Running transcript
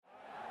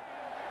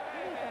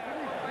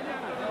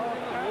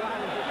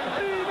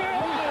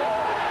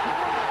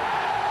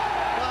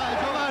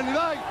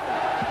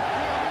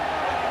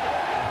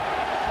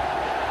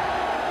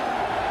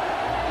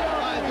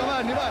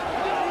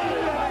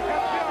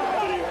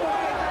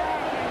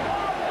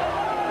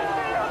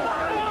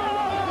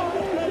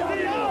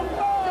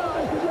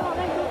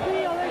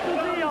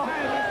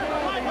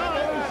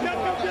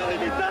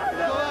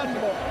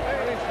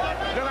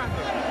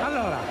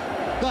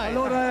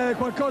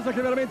qualcosa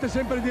che veramente è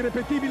sempre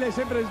irripetibile e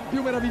sempre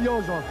più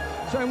meraviglioso.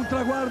 Cioè un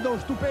traguardo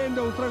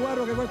stupendo, un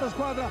traguardo che questa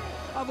squadra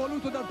ha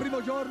voluto dal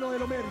primo giorno e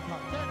lo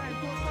merita.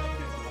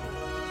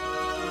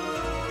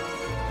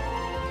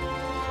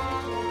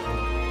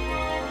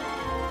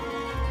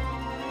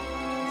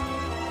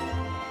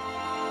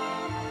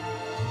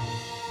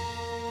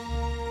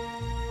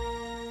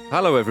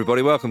 Hello,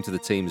 everybody. Welcome to the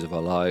Teams of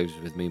Our Lives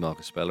with me,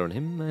 Marcus Speller, and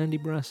him, Andy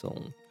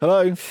Brassel.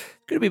 Hello.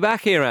 Good to be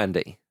back here,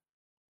 Andy.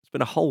 It's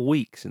been a whole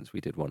week since we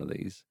did one of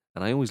these,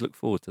 and I always look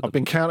forward to them. I've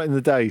been counting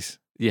the days.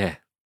 Yeah.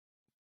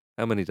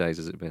 How many days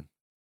has it been?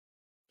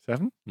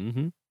 7?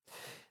 Mm-hmm.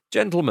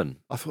 Gentlemen.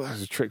 I thought that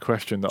was a trick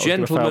question that I was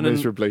going to fail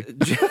miserably.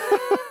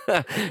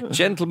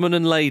 Gentlemen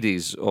and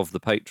ladies of the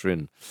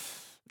Patreon,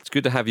 it's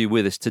good to have you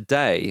with us.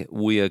 Today,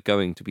 we are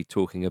going to be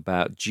talking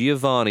about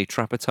Giovanni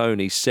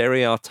Trapattoni's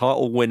Serie A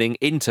title-winning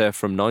Inter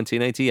from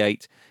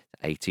 1988 to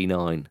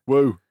 89.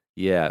 Whoa.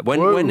 Yeah.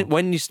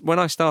 When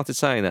I started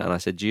saying that and I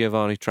said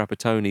Giovanni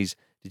Trapattoni's,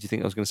 did you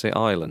think I was going to say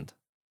Ireland?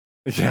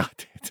 Yeah, I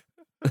did.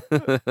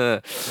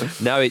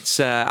 No,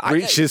 it's...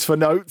 Reaches for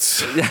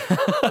notes.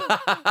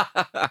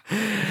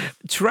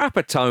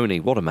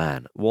 Trapattoni, what a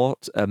man.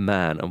 What a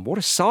man. And what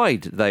a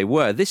side they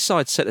were. This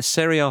side set a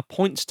Serie A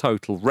points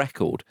total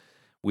record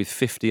with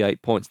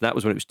 58 points. That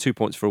was when it was 2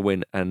 points for a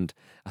win and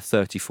a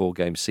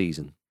 34-game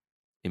season.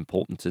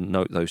 Important to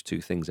note those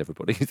two things,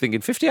 everybody. You're thinking,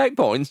 58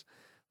 points?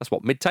 That's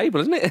what, mid-table,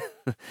 isn't it?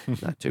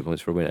 No, 2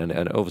 points for a win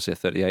and obviously a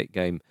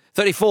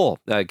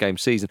 34-game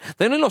season.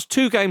 They only lost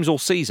 2 games all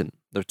season.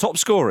 They're top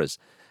scorers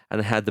and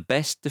they had the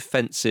best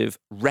defensive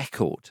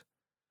record,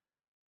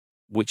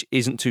 which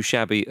isn't too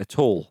shabby at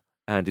all,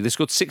 Andy. They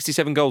scored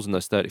 67 goals in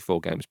those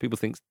 34 games. People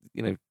think,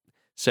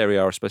 Serie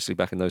A, especially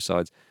back in those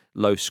sides,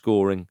 low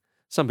scoring.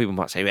 Some people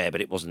might say, yeah, but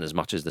it wasn't as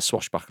much as the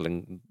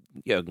swashbuckling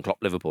Jurgen Klopp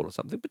Liverpool or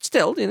something. But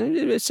still,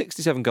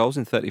 67 goals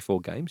in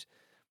 34 games.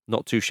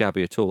 Not too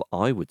shabby at all,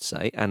 I would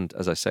say. And,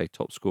 as I say,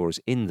 top scorers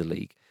in the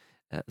league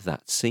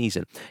that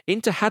season.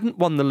 Inter hadn't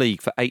won the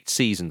league for 8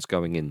 seasons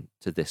going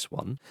into this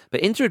one. But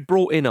Inter had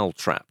brought in Old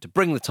Trap to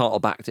bring the title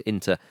back to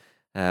Inter,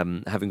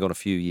 having gone a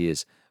few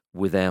years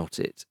without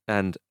it.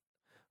 And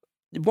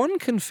one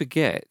can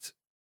forget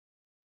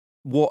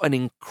what an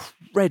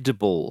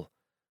incredible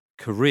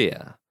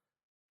career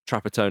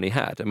Trapattoni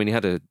had. I mean, he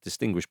had a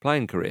distinguished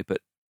playing career, but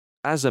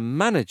as a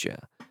manager,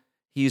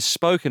 he is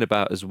spoken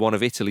about as one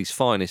of Italy's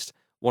finest,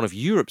 one of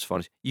Europe's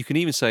finest. You can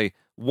even say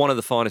one of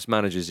the finest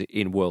managers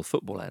in world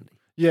football, Andy.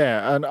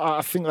 Yeah, and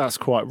I think that's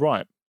quite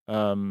right.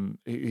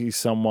 He's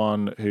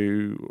someone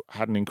who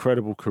had an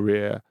incredible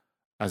career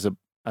as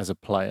a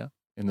player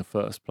in the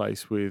first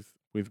place with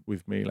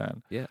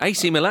Milan. Yeah,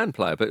 AC Milan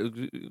player, but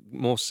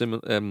more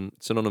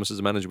synonymous as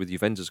a manager with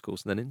Juventus, of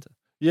course, than Inter.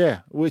 Yeah,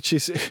 which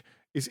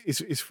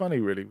is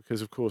funny, really,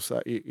 because of course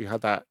that you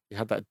had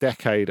that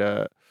decade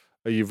at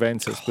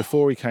Juventus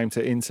before he came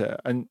to Inter,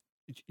 and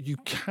you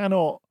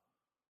cannot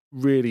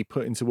really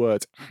put into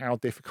words how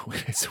difficult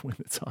it is to win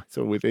the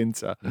title with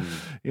Inter.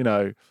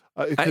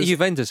 At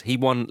Juventus, he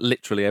won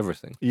literally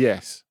everything.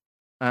 Yes,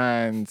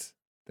 and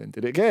then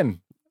did it again,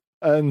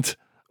 and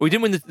we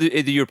didn't win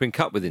the European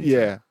Cup with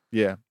Inter.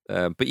 Yeah.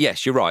 But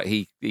yes, you're right.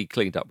 He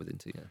cleaned up with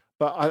Inter. Yeah.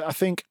 But I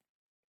think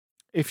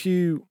if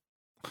you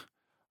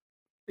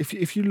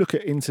look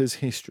at Inter's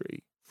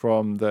history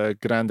from the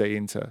Grande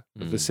Inter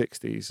of the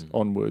 60s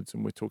onwards,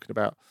 and we're talking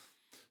about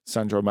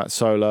Sandro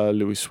Mazzola,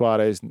 Luis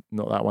Suarez,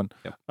 not that one,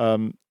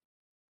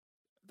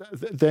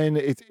 then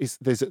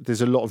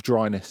there's a lot of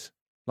dryness.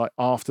 Like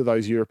after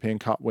those European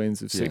Cup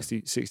wins of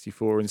 60,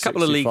 64 and 65. A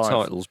couple of league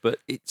titles, but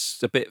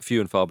it's a bit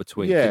few and far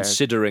between,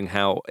 considering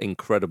how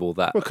incredible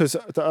that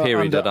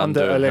period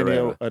under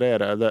Elenio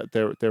Herrera, that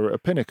they're at a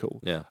pinnacle.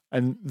 Yeah.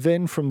 And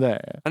then from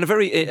there... And a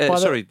very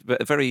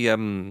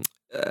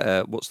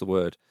what's the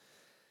word?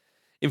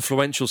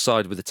 Influential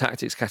side with the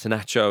tactics,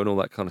 Catenaccio and all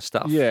that kind of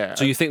stuff. Yeah.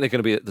 So you think they're going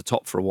to be at the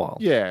top for a while?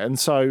 Yeah, and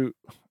so,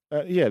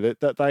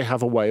 that they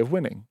have a way of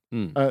winning.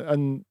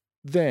 And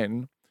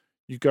then...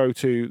 you go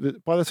to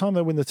by the time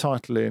they win the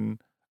title in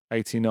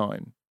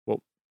 '89.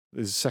 Well,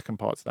 there's a second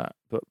part to that,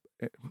 but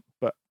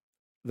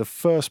the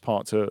first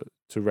part to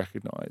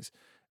recognise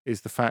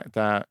is the fact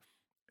that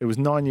it was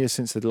 9 years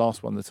since they'd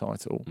last won the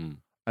title,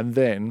 and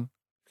then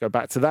go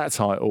back to that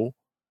title.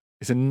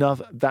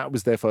 That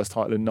was their first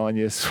title in 9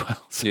 years as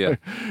well. So,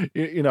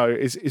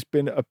 it's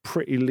been a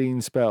pretty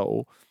lean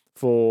spell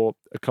for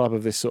a club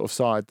of this sort of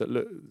size that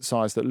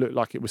looked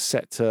like it was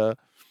set to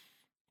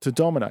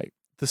dominate.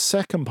 The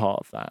second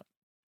part of that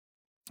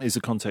is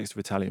the context of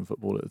Italian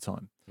football at the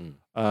time,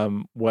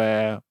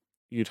 where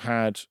you'd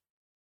had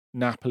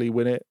Napoli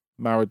win it,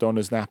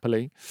 Maradona's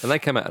Napoli, and they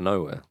came out of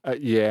nowhere.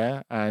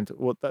 And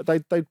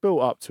they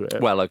built up to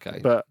it. Well, okay,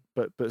 but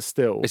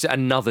still, is it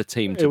another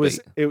team to beat?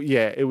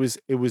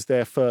 It was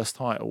their first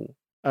title,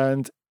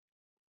 and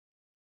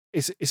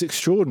it's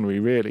extraordinary,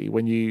 really,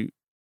 when you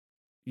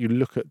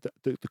look at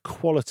the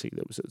quality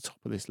that was at the top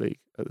of this league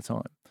at the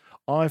time.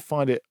 I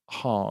find it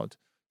hard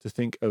to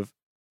think of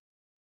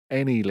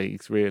any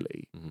leagues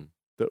really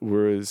that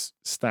were as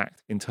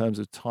stacked in terms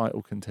of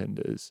title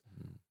contenders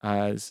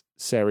as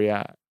Serie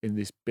A in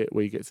this bit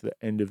where you get to the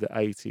end of the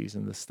 80s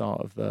and the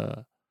start of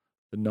the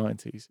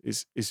 90s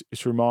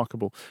is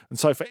remarkable. And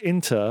so for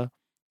Inter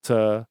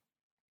to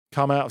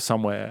come out of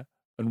somewhere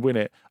and win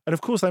it, and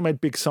of course they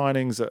made big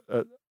signings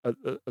at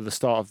the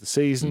start of the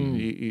season.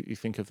 You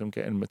think of them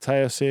getting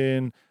Matthäus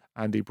in,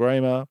 Andy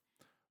Bremer,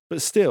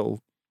 but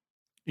still,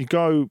 you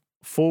go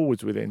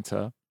forwards with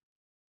Inter.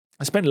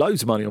 I spend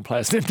loads of money on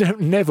players. It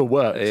never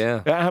works.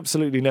 Yeah. It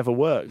absolutely never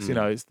works. You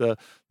know, it's the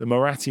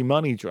Moratti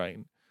money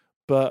drain.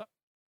 But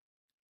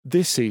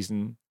this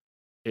season,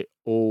 it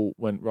all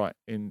went right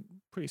in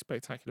pretty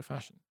spectacular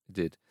fashion. It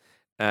did.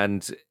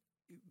 And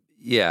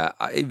yeah,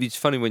 it's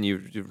funny when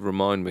you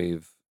remind me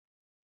of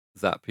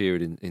that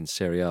period in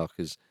Serie A,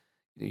 because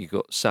you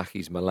got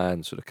Sacchi's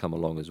Milan sort of come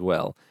along as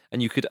well.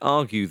 And you could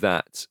argue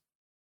that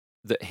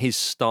his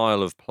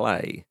style of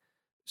play,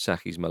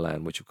 Sacchi's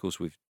Milan, which of course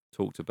we've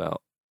talked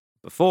about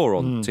before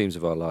on Teams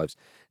of Our Lives,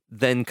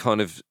 then kind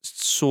of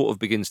sort of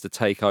begins to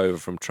take over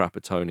from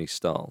Trapattoni's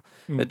style.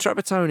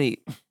 Trapattoni,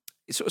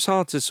 it's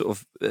hard to sort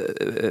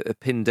of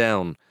pin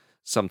down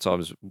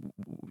sometimes,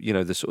 you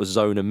know, the sort of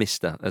zona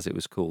mista, as it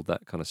was called,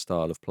 that kind of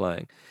style of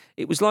playing.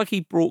 It was like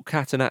he brought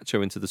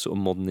Catenaccio into the sort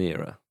of modern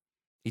era.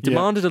 He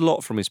demanded a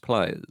lot from his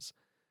players,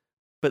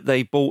 but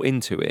they bought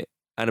into it,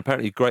 and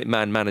apparently a great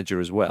manager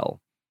as well.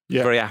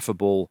 Yeah. Very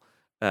affable,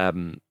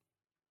 you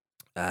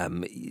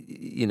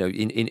know,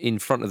 in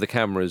front of the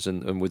cameras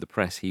and with the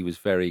press, he was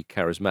very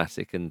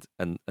charismatic,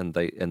 and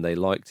they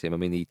liked him. I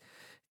mean, he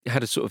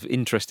had a sort of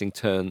interesting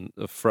turn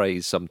of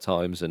phrase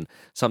sometimes, and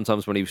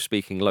sometimes when he was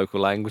speaking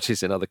local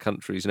languages in other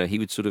countries, you know, he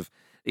would sort of,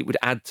 it would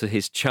add to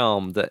his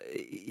charm that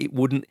it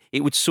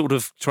would sort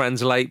of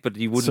translate, but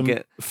you wouldn't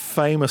get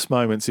famous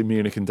moments in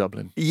Munich and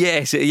Dublin.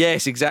 Yes,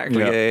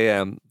 exactly.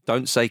 Yeah.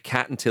 Don't say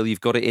cat until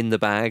you've got it in the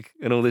bag,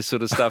 and all this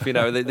sort of stuff. You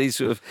know, these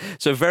sort of,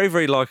 so very,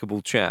 very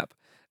likable chap.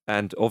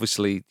 And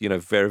obviously, you know,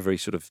 very, very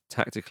sort of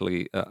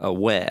tactically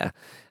aware.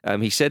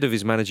 He said of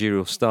his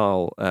managerial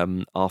style,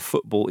 our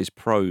football is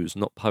prose,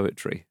 not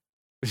poetry,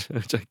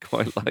 which I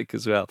quite like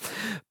as well.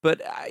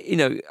 But, you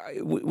know,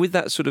 with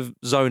that sort of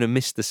zona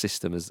mista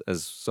system, as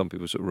some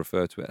people sort of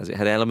refer to it, as it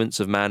had elements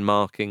of man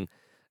marking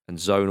and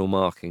zonal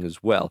marking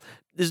as well.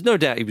 There's no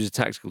doubt he was a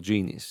tactical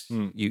genius,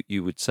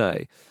 you would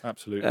say.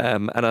 Absolutely.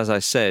 And as I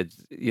said,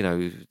 you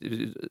know,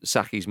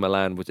 Sacchi's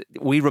Milan,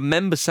 we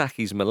remember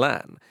Sacchi's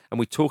Milan, and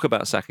we talk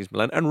about Sacchi's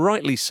Milan, and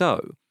rightly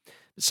so.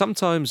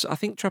 Sometimes I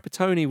think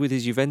Trapattoni with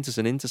his Juventus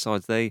and Inter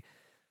sides,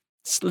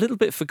 it's a little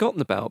bit forgotten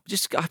about,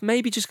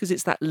 maybe just because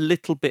it's that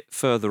little bit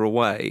further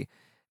away.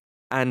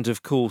 And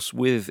of course,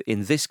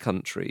 in this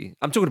country,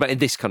 I'm talking about in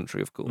this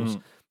country, of course.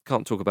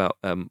 Can't talk about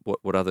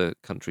what other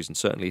countries, and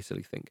certainly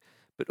Italy, think.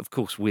 But of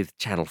course, with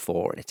Channel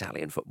 4 and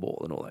Italian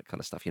football and all that kind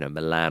of stuff, you know,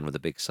 Milan with a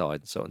big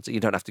side and so on. So you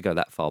don't have to go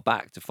that far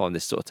back to find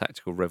this sort of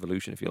tactical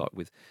revolution, if you like,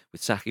 with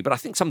Sacchi. But I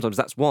think sometimes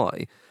that's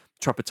why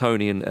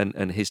Trapattoni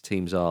and his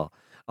teams are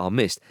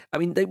missed. I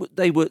mean,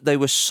 they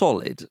were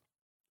solid,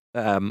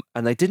 and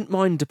they didn't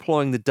mind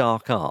deploying the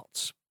dark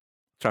arts.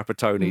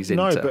 Trapattoni's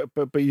Inter.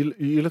 No, but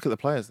you look at the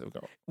players they've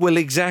got. Well,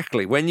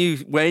 exactly. When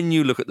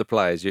you look at the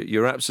players,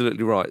 you're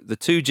absolutely right. The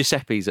two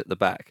Giuseppes at the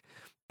back,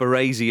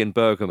 Baresi and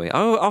Bergomi. I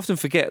often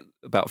forget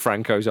about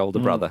Franco's older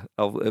brother,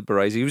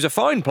 Baresi. He was a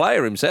fine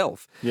player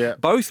himself. Yeah.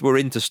 Both were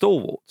Inter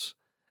stalwarts.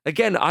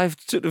 Again, I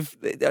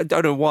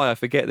don't know why I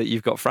forget that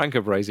you've got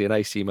Franco Baresi, an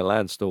AC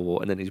Milan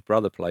stalwart, and then his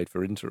brother played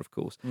for Inter, of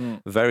course.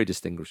 Very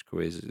distinguished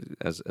careers,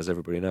 as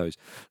everybody knows.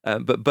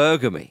 But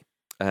Bergomi,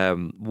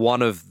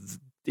 one of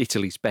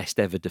Italy's best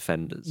ever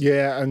defenders.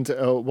 Yeah, and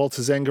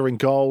Walter Zenga in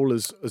goal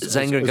as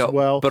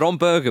well. But on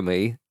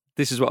Bergomi,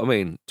 this is what I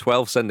mean,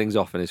 12 sendings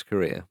off in his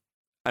career.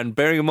 And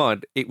bearing in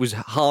mind, it was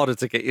harder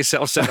to get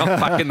yourself sent off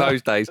back in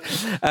those days.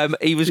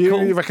 He was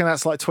called... You reckon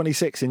that's like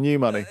 26 in new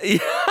money?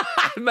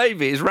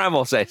 Maybe. It's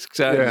Ramos-esque,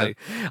 certainly.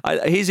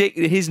 Yeah.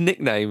 His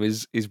nickname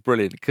is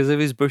brilliant because of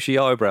his bushy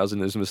eyebrows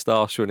and his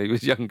moustache when he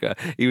was younger.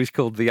 He was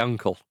called the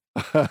Uncle.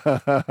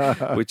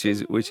 which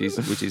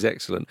is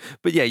excellent.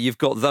 But yeah, you've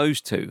got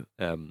those two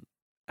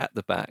at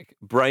the back.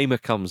 Bremer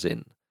comes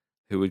in,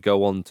 who would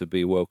go on to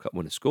be a World Cup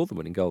winner, scored the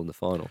winning goal in the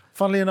final.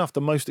 Funnily enough,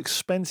 the most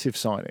expensive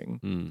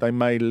signing they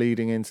made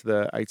leading into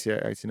the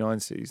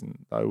 88-89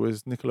 season, though,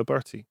 was Nicola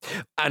Berti.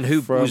 And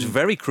who was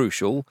very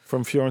crucial.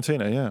 From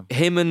Fiorentina, yeah.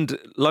 Him and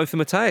Lothar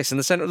Matthäus in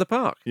the centre of the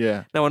park.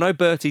 Yeah. Now, I know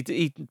Berti,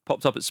 he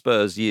popped up at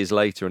Spurs years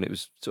later, and it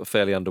was sort of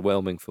fairly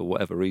underwhelming for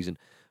whatever reason,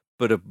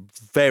 but a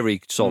very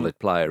solid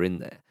player in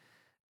there.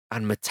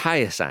 And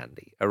Matthäus,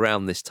 Andy,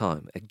 around this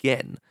time,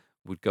 again,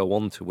 would go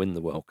on to win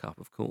the World Cup,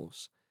 of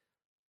course.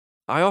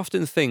 I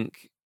often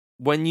think,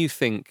 when you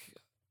think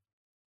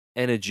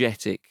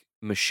energetic,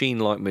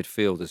 machine-like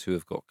midfielders who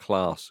have got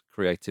class,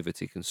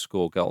 creativity, can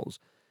score goals,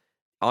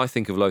 I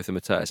think of Lothar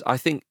Matthäus. I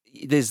think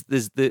there's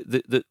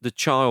the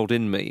child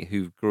in me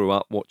who grew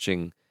up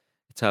watching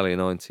Italia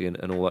 90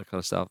 and all that kind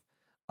of stuff.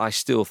 I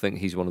still think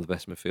he's one of the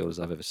best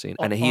midfielders I've ever seen,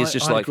 and he is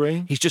just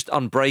he's just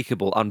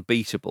unbreakable,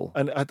 unbeatable.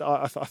 And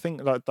I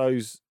think like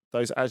those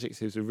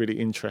adjectives are really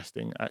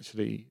interesting,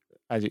 actually,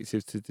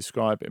 adjectives to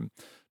describe him,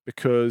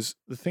 because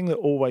the thing that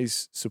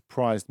always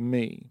surprised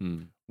me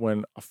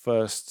when I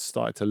first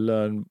started to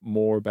learn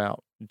more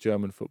about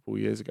German football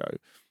years ago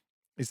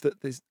is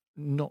that there's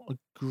not a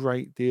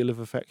great deal of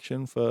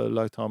affection for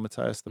Lothar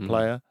Matthäus, the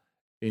player,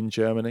 in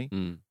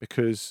Germany,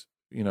 because,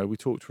 you know, we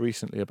talked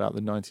recently about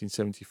the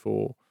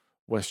 1974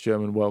 West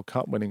German World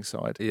Cup winning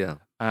side. Yeah.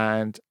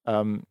 And,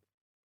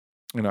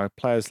 you know,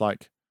 players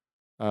like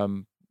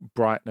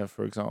Breitner,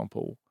 for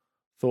example,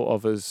 thought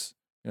of as,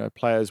 you know,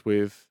 players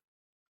with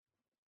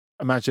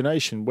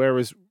imagination,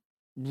 whereas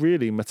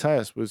really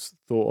Matthäus was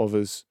thought of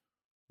as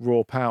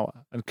raw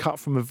power and cut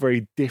from a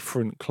very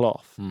different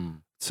cloth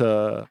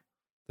to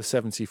the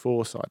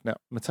 74 side. Now,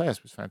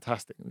 Matthäus was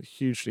fantastic and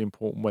hugely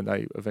important when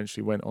they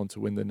eventually went on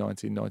to win the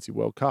 1990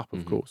 World Cup,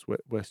 of course,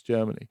 West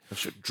Germany.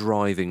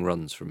 Driving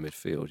runs from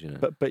midfield, you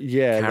know. But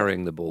yeah,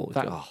 carrying the ball.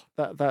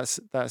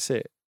 That's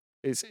it.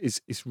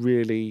 It's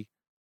really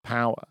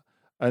power,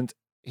 and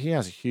he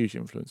has a huge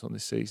influence on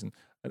this season.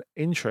 And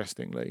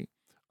interestingly,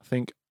 I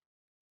think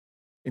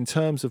in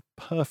terms of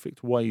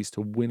perfect ways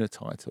to win a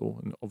title,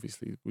 and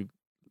obviously we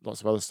lots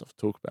of other stuff to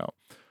talk about,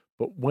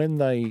 but when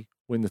they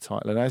win the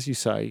title, and as you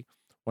say,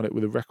 won it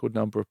with a record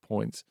number of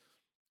points,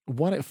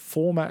 won it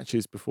 4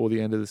 matches before the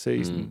end of the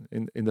season,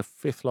 in the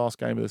 5th last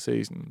game of the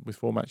season, with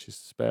 4 matches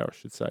to spare, I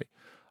should say.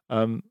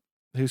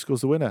 Who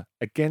scores the winner?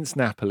 Against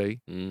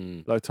Napoli,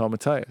 Lothar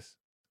Matthäus.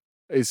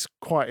 It's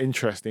quite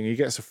interesting. He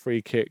gets a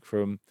free kick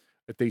from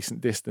a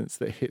decent distance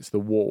that hits the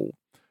wall.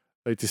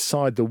 They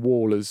decide the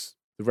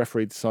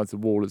referee decides the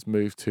wall has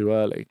moved too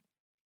early.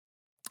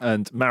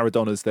 And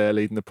Maradona's there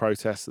leading the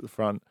protests at the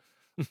front.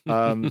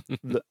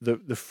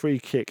 The free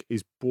kick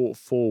is brought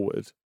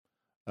forward,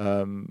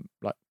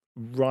 like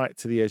right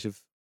to the edge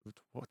of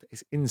what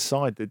is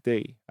inside the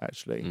D,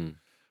 actually.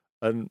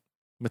 And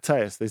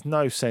Matthäus, there's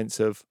no sense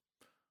of,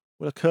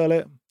 will I curl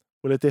it?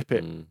 Will I dip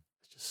it?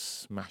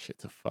 Just smash it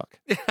to fuck.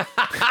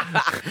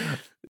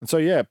 And so,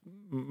 yeah,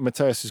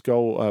 Matthäus's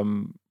goal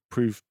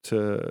proved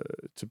to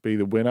be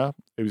the winner.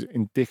 It was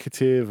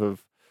indicative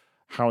of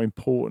how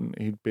important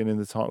he'd been in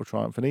the title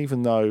triumph. And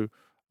even though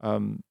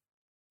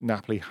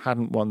Napoli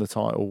hadn't won the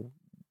title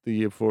the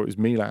year before, it was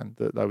Milan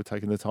that they were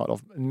taking the title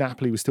off.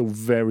 Napoli was still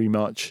very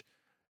much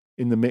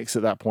in the mix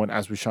at that point,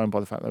 as was shown by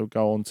the fact they would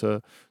go on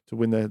to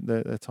win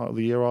their title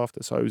the year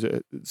after. So it was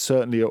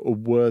certainly a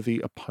worthy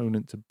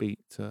opponent to beat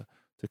to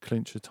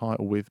clinch the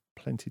title with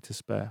plenty to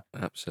spare.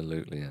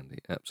 Absolutely, Andy,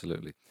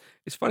 absolutely.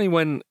 It's funny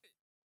when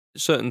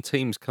certain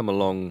teams come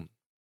along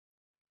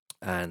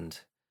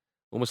and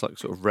almost like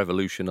sort of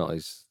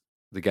revolutionise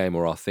the game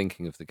or our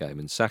thinking of the game.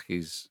 And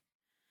Saki's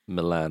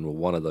Milan were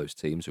one of those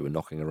teams who were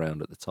knocking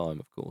around at the time,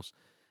 of course.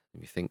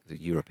 And you think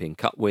the European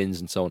Cup wins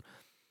and so on.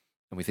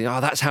 And we think,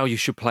 that's how you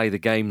should play the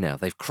game now.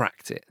 They've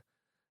cracked it.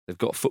 They've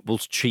got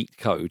football's cheat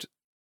code.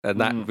 And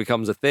that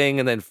becomes a thing.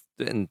 And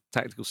then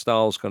tactical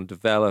styles kind of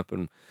develop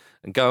and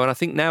go. And I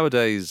think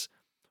nowadays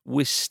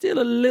we're still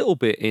a little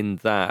bit in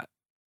that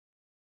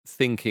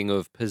thinking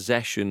of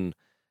possession,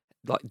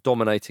 like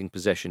dominating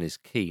possession is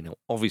key. Now,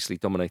 obviously,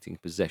 dominating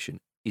possession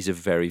is a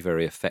very,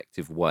 very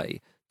effective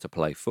way to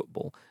play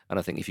football. And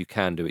I think if you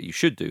can do it, you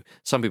should do.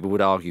 Some people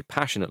would argue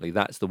passionately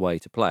that's the way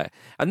to play it.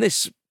 And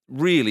this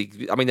really,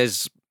 I mean,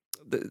 there's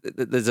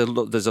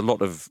a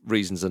lot of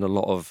reasons and a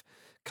lot of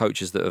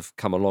coaches that have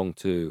come along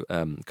to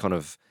kind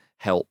of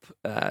help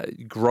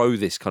grow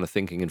this kind of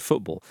thinking in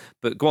football.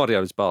 But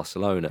Guardiola's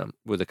Barcelona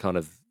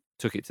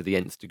took it to the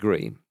nth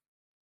degree,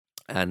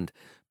 and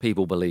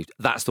people believed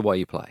that's the way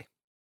you play.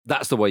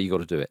 That's the way you got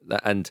to do it.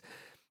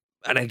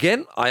 And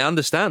again, I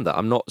understand that.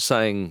 I'm not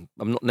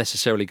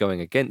necessarily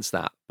going against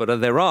that,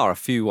 but there are a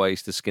few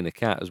ways to skin a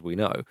cat, as we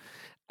know.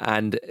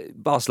 And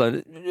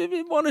Barcelona,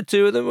 1 or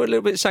 2 of them were a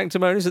little bit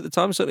sanctimonious at the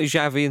time, certainly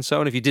Xavi and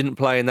so on. If you didn't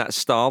play in that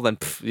style, then,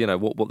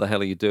 what the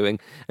hell are you doing?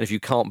 And if you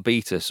can't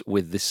beat us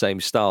with this same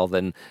style,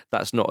 then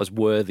that's not as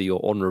worthy or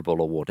honourable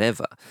or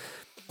whatever.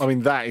 I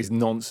mean, that is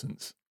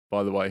nonsense,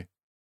 by the way.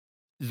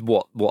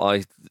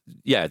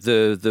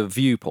 The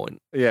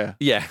viewpoint. Yeah.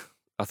 Yeah.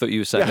 I thought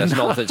you were saying that's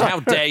nonsense. How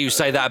dare you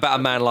say that about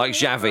a man like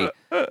Xavi?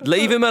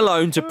 Leave him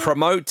alone to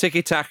promote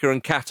tiki-taka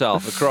and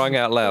Qatar, for crying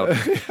out loud.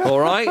 All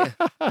right?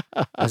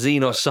 Has he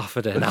not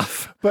suffered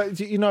enough?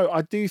 But,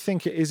 I do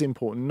think it is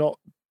important, not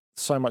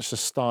so much the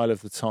style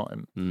of the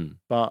time,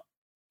 but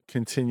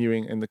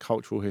continuing in the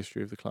cultural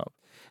history of the club.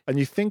 And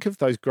you think of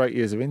those great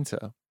years of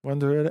Inter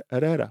under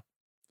Herrera.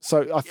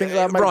 So I think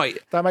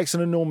that makes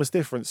an enormous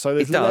difference. So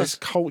there's less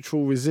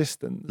cultural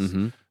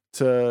resistance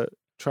to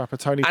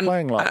Trapattoni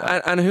playing like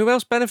that. And who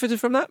else benefited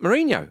from that?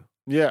 Mourinho.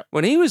 Yeah.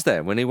 When he was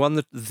there, when he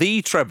won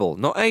the treble.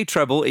 Not a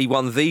treble, he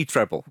won the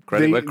treble.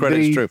 Credit where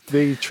credit's true.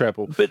 The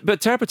treble. But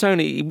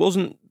Trapattoni, he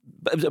wasn't...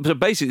 But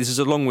basically, this is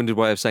a long-winded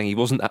way of saying he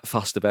wasn't that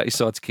fussed about his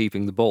sides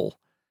keeping the ball.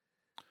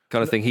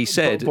 Kind of thing. He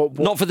said,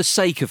 not for the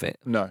sake of it.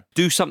 No.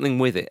 Do something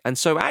with it. And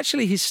so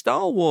actually his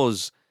style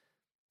was...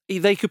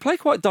 They could play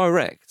quite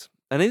direct.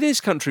 And in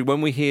this country,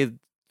 when we hear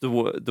the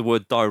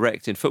word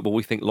direct in football,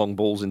 we think long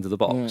balls into the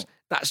box.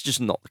 That's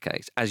just not the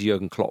case, as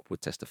Jurgen Klopp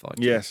would testify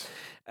to. Yes.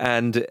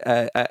 And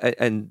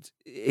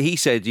he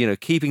said,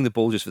 keeping the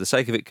ball just for the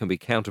sake of it can be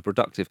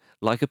counterproductive,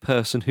 like a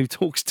person who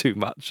talks too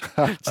much.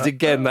 Just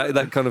again,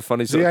 that kind of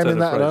funny sort of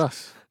turn of phrase.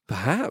 Us?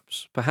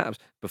 Perhaps,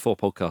 before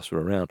podcasts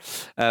were around.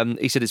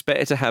 He said it's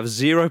better to have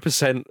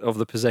 0% of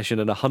the possession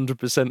and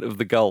 100% of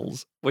the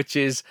goals, which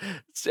is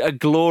a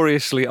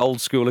gloriously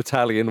old school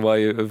Italian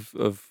way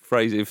of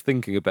phrasing, of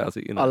thinking about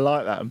it. I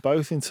like that, and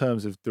both in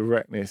terms of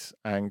directness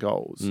and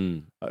goals.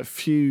 A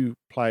few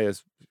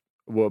players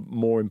were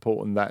more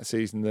important that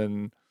season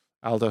than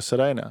Aldo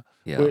Serena,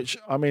 which,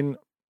 I mean,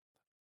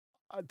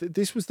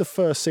 this was the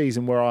first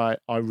season where I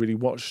really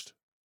watched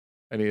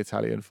any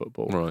Italian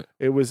football. Right.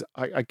 It was,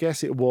 I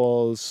guess it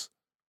was,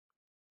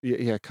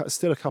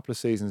 still a couple of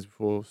seasons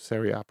before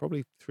Serie A,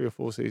 probably 3 or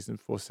 4 seasons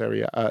before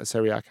Serie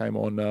A came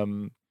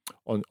on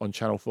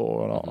Channel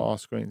 4 on our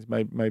screens,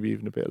 maybe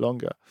even a bit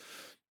longer.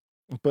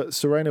 But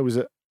Serena was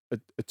a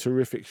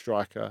terrific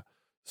striker,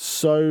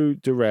 so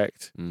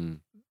direct.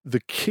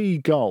 The key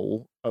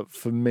goal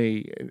for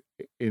me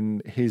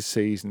in his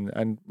season,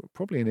 and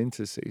probably in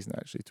Inter's season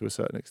actually to a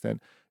certain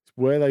extent, is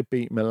where they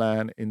beat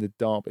Milan in the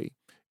derby.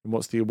 And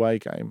what's the away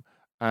game?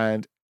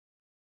 And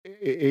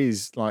it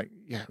is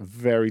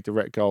very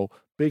direct goal.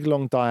 Big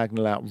long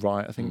diagonal out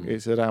right. I think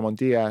it's Ramon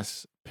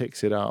Diaz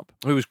picks it up.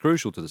 Who was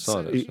crucial to the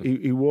side.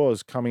 He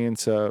was coming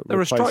into. They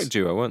were a strike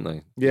duo, weren't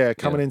they? Yeah,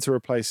 coming in to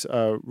replace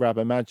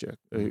Rabah Madjer,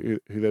 who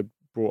they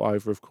brought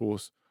over, of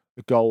course.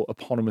 A goal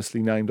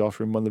eponymously named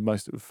after him, one of the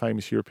most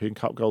famous European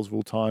Cup goals of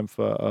all time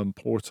for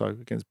Porto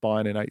against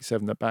Bayern in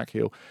 8-7 at back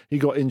heel. He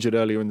got injured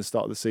earlier in the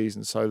start of the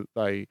season, so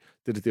they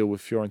did a deal with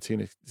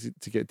Fiorentina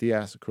to get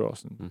Diaz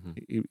across, and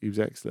he was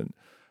excellent.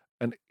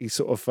 And he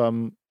sort of,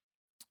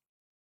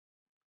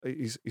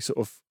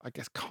 I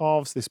guess,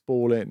 carves this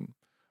ball in,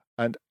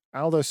 and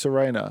Aldo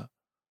Serena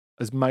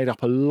has made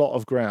up a lot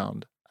of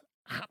ground,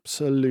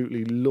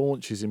 absolutely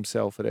launches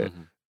himself at it,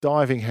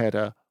 diving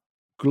header,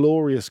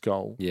 glorious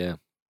goal. Yeah.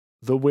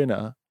 The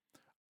winner.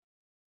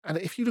 And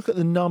if you look at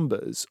the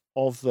numbers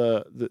of the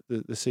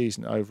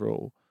season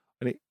overall,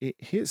 and it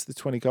hits the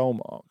 20 goal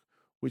mark,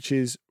 which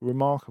is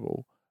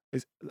remarkable,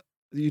 is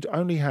you'd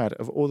only had,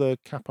 of all the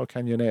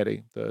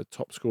capocannonieri, the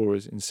top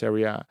scorers in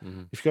Serie A,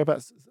 if you go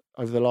back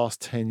over the last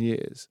 10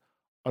 years,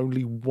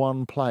 only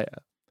one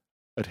player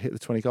had hit the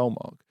 20 goal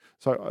mark.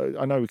 So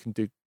I know we can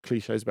do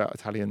cliches about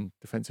Italian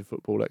defensive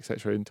football,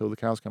 etc., until the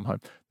cows come home.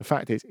 The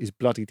fact is, it's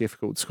bloody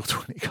difficult to score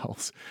 20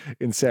 goals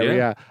in Serie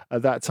A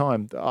at that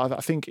time. I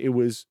think it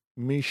was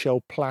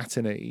Michel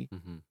Platini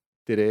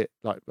did it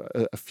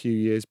a few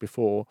years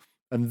before,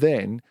 and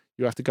then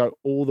you have to go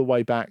all the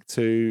way back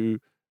to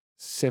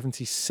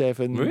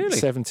 77,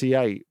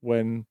 78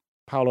 when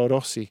Paolo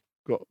Rossi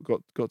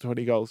got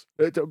 20 goals.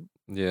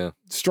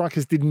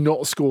 Strikers did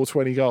not score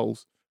 20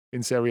 goals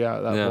in Serie A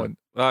at that point.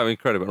 Oh,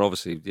 incredible. And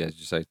obviously, as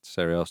you say,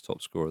 Serie A's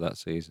top scorer that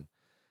season.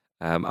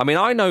 I mean,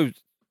 I know,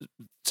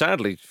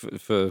 sadly,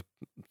 for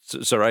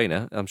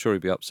Serena, I'm sure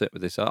he'd be upset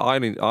with this. I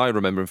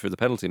remember him for the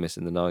penalty miss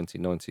in the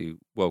 1990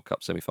 World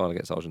Cup semi-final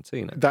against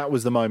Argentina. That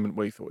was the moment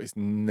we thought it's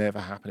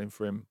never happening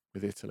for him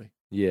with Italy.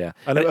 Yeah.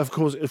 And of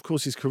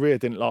course, his career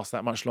didn't last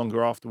that much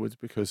longer afterwards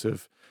because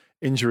of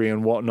injury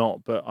and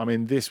whatnot. But, I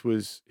mean, this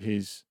was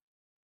his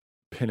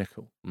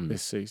pinnacle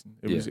this season.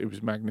 It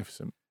was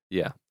magnificent.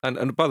 Yeah,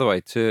 and by the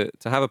way, to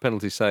have a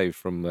penalty saved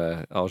from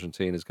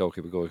Argentina's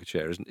goalkeeper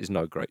Goycochea is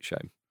no great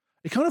shame.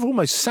 He kind of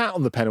almost sat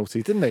on the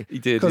penalty, didn't he? He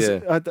did,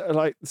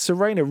 yeah.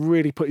 Serena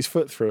really put his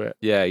foot through it.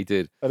 Yeah, he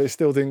did. And it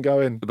still didn't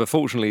go in. But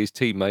fortunately, his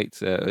teammate,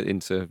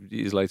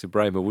 years later,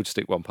 Bremer, would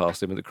stick one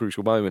past him at the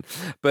crucial moment.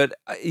 But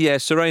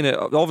Serena,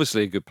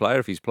 obviously a good player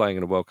if he's playing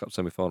in a World Cup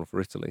semi-final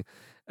for Italy.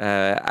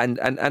 And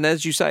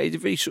as you say,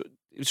 he's very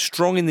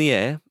strong in the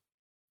air,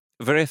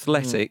 very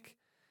athletic.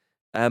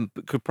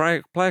 Could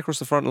play across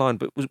the front line,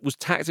 but was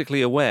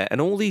tactically aware. And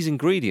all these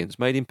ingredients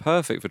made him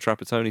perfect for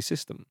Trapattoni's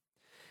system.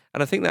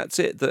 And I think that's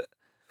it. That,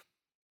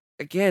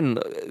 again,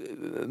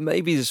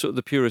 maybe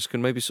the purists can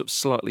maybe sort of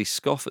slightly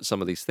scoff at some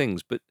of these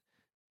things, but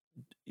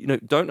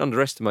don't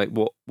underestimate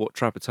what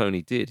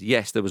Trapattoni did.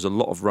 Yes, there was a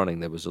lot of running.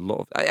 There was a lot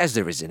of, as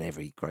there is in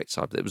every great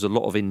side, there was a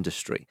lot of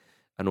industry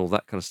and all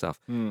that kind of stuff.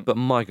 But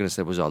my goodness,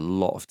 there was a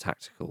lot of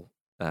tactical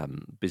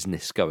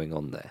business going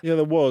on there. Yeah,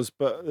 there was,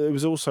 but it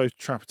was also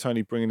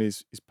Trapattoni bringing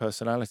his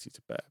personality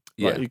to bear.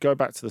 You go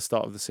back to the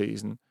start of the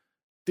season,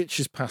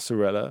 ditches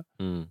Passarella,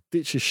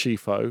 ditches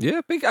Schifo.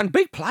 Yeah,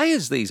 big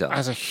players these are.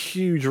 Has a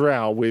huge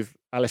row with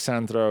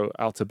Alessandro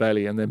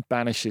Altobelli and then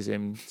banishes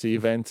him to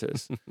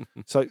Juventus.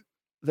 So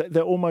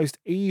they're almost,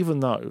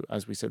 even though,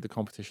 as we said, the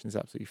competition is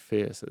absolutely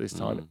fierce at this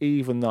time,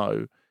 even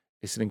though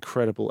it's an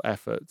incredible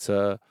effort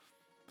to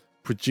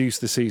produce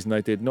the season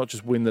they did, not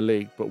just win the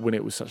league, but win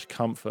it with such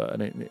comfort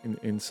and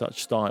in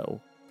such style.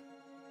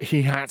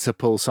 He had to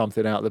pull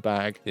something out of the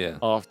bag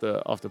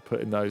after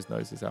putting those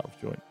noses out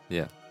of joint.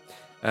 Yeah.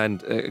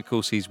 And, of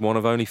course, he's one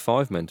of only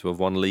 5 men to have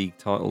won league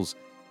titles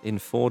in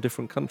 4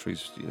 different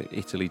countries,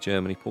 Italy,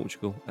 Germany,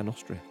 Portugal and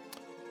Austria.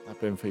 That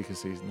Benfica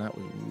season, that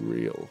was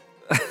real.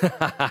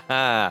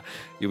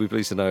 You'll be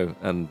pleased to know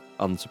and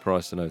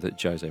unsurprised to know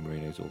that Jose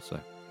Mourinho is also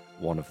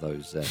one of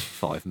those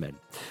 5 men.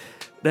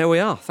 There we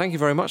are. Thank you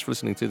very much for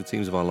listening to the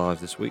Teams of Our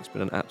Lives this week. It's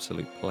been an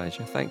absolute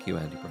pleasure. Thank you,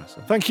 Andy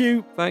Brassell. Thank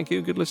you. Thank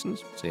you, good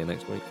listeners. See you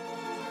next week.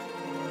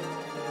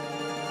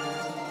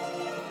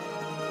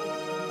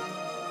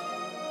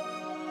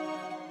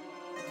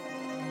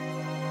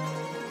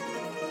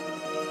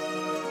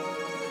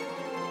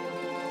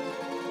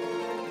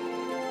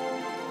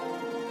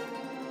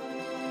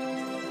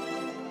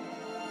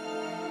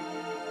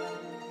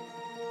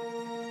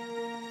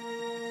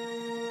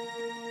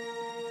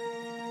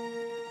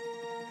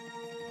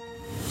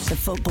 The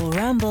Football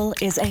Ramble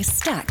is a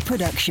Stack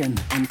production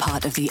and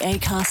part of the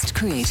Acast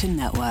Creator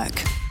Network.